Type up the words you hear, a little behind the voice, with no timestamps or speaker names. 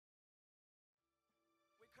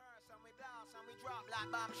drop like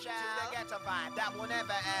bombshell to the ghetto vibe that will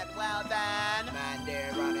never end. Well then, man, they're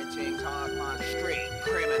running things hard on the street,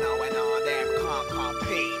 criminal and all them can't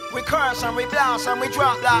compete. We curse and we blast and we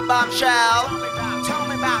drop like bombshell. Tell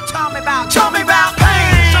me about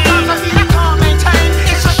pain. Sometimes I feel I can't maintain.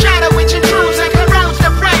 It's a shadow which intrudes and corrodes the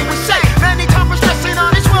brain. We say many times we're stressing on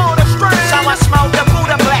this world of strain. So I smoke the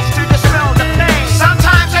Buddha blessed to dispel the pain.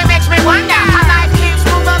 Sometimes it makes me wonder how life keeps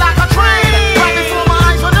moving like a train. Right before my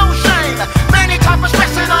eyes with no shame. Many times we're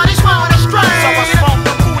stressing on this world of strain. So I smoke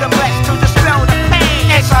the Buddha blessed to dispel the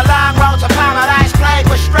pain. It's a long road to paradise plagued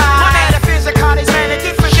with strife. My metaphysical is many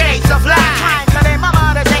different shades of light. Trying to live my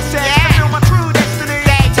mother's essence to feel my true destiny.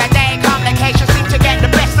 Day-to-day complications seem to get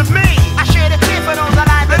the best of me. I shed a tear for those that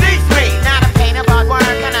lie beneath me. Now the pain of hard work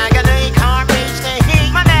and agony can't reach the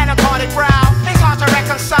heat. My melancholic brow is hard to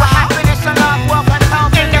reconcile. With happiness and love, wealth and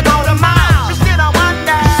health in the golden mile. But still I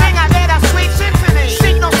wonder, sing I did a sweet symphony.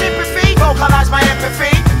 Seek no sympathy, vocalize my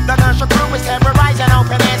empathy. The Gunshot crew is terrorizing,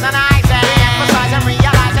 open ears and eyes. Emphasize and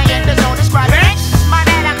realize and yet there's no describing. My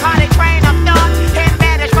melancholic train of thought,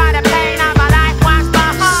 embellished by the pain of a life once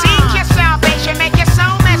behind. Seek your salvation, make your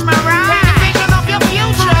soul mesmerized. Take a vision of your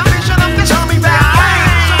future, a vision of this. Tell me about pain.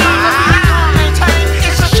 Sometimes I feel I can't maintain.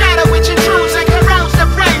 It's a shadow which intrudes and corrodes the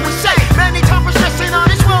brain. We say many times we're stressing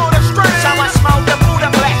on this world of strain. So I smoke the Buddha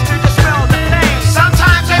blessed to dispel the pain.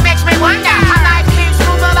 Sometimes it makes me wonder how life keeps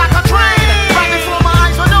moving like a train. Right before my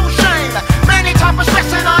eyes with no shame. Many times we're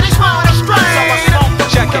stressing on this world of strain. So I smoke the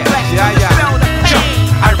Buddha blessed to dispel the pain.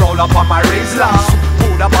 I roll up on my Rizla,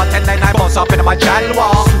 put a button and I bust up in my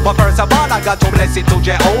Jalwa. But first of all I got to bless it to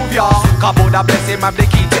Jehovah, cause Buddha bless him have the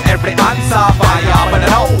key to every answer. Fire but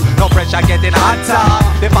no pressure getting hotter.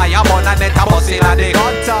 The fire burn and net a bustin' at the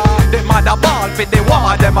gutter. The mother ball for the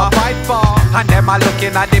war them a fight for, and them a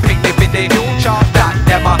looking at the picnic for the future that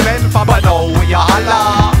them a fend for. But now we a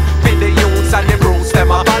holler for the youths and the bruise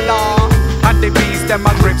them a holler, and the beast them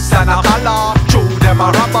a grips and a holler. True them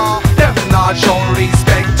a rubber, them not show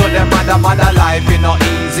respect to them and the mother life is not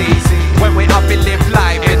easy. When we have to live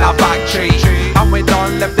life in a factory, and we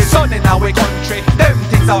don't left the sun in our country, them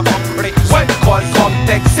things are hungry. When cold come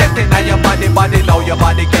take setting on your body now your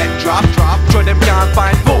body get dropped. Through them can't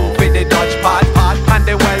find food with the Dutch pot, and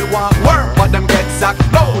they well want work but them get sacked.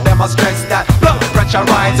 Now them a stress that blood pressure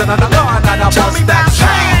rise and on a gun and a bust that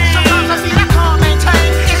pain. Sometimes I feel I can't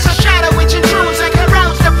maintain. It's a shadow which intrudes and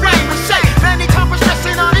corrodes the brain. We say many times we're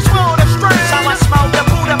stressing on this world of strain. So I smoke the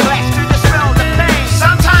Buddha blessed to dispel the pain.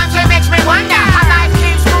 Sometimes it makes me wonder how life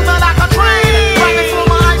keeps moving like a train. Right before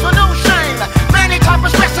my eyes with no shame. Many times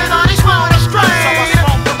we're stressing on this world of strain. So I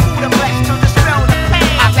smoke the Buddha blessed to dispel the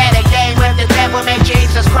pain. I played a game with the devil, make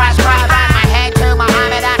Jesus Christ cry. Right my head to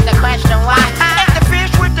Muhammad, ask the question why. Ate the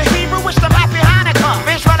fish with the Hebrew, wish them happy Hanukkah.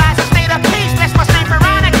 Visualize a state of peace, bless my Saint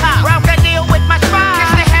Veronica. Broke a deal with my spine.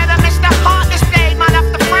 Kiss the head of Mr. Heart, displayed my love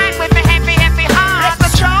the friend with me happy heart. Bless the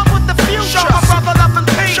child with the future. Show my brother love and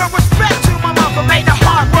peace. Show respect to my mother, made the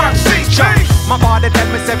hard work cease. My father tell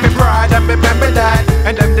me say me pride and remember that,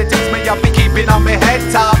 and them the things me have be keeping on me head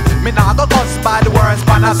top. Me nah go cuss by the words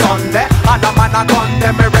on a Sunday, and a man a gun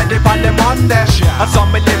them me ready for the Monday. And some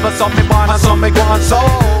me live and some me born and some me go on so.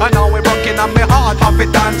 And now we broken on me heart off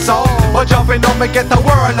it and so. But jumping on me get the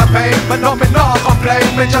world of pain, but no me no complain,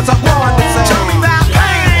 me just a go on the same.